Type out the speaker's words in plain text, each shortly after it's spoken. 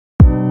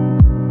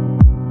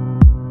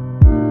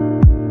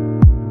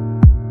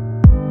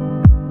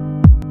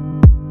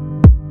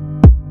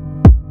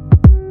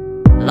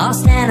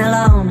lost and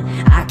alone,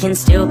 I can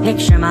still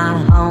picture my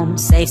home.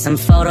 Save some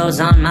photos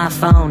on my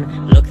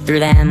phone, look through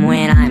them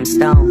when I'm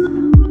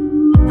stoned.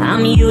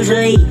 I'm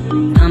usually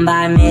done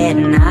by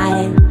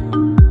midnight.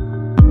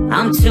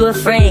 I'm too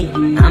afraid,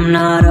 I'm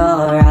not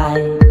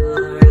alright.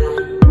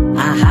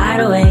 I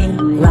hide away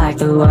like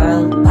the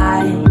world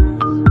bites.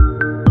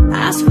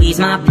 I squeeze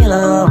my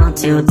pillow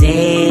until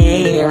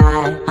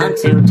daylight,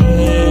 until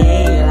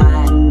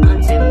daylight,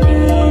 until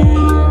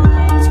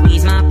daylight.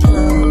 Squeeze my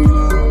pillow.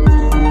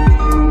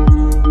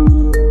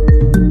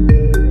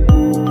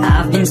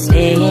 I've been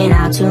staying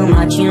out too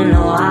much, you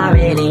know I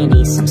really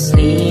need some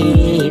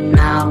sleep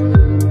now.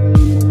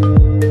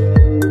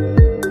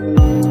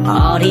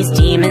 All these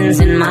demons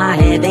in my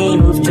head, they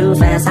move too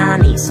fast, I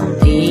need some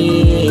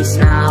peace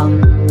now.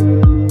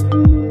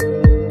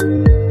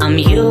 I'm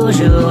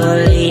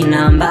usually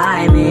numb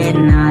by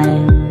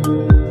midnight.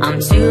 I'm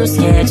too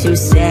scared to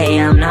say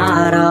I'm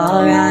not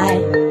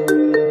alright.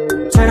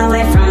 Turn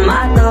away from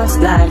my thoughts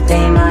like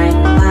they might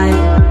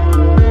bite.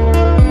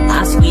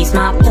 I squeeze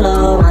my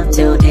pillow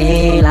until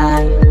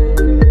daylight.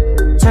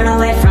 Turn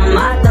away from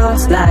my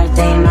thoughts like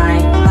they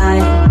might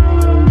bite.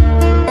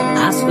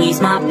 I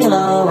squeeze my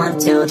pillow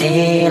until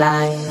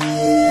daylight.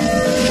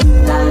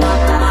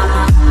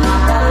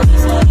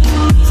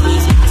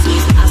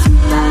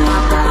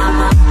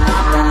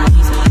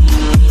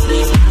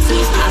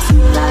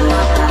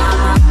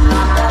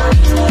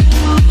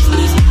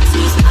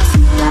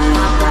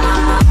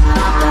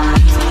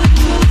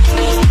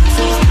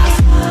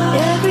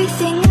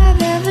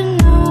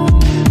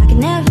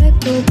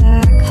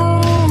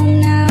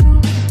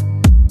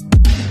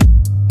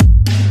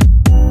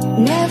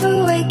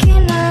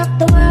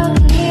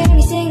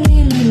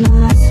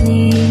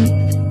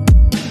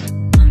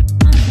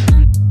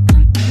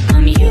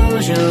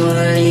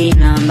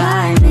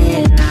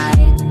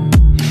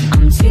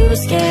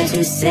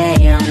 To say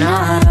I'm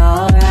not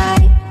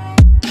alright.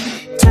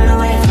 Turn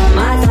away from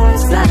my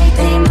thoughts like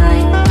they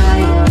might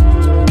bite.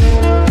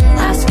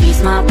 I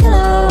squeeze my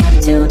pillow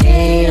until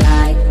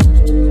daylight.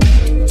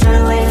 Turn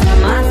away from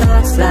my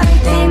thoughts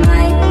like they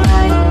might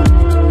bite.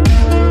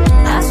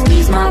 I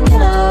squeeze my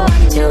pillow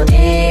until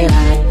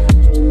daylight.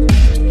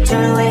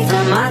 Turn away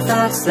from my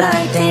thoughts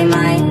like they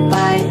might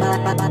bite.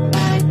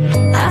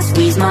 I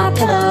squeeze my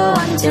pillow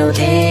until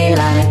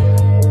daylight.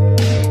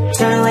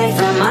 Turn away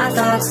from my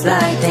thoughts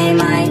like they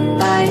might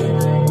bite.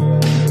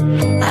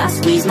 I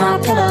squeeze my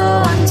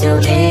pillow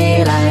until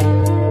daylight.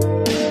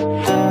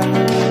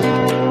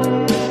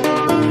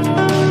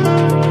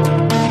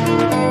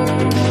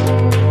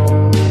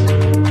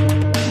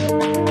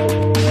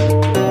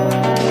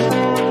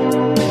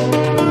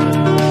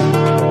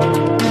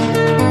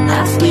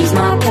 I squeeze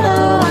my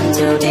pillow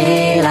until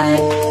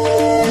daylight.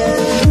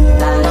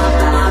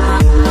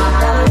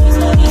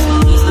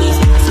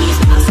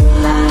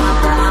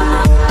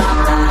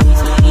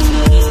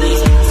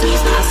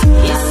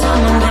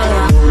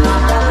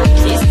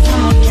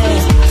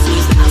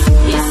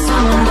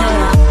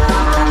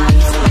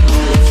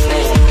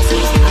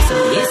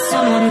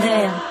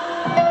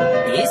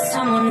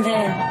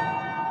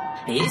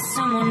 Is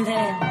someone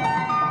there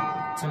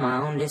to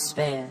my own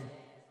despair?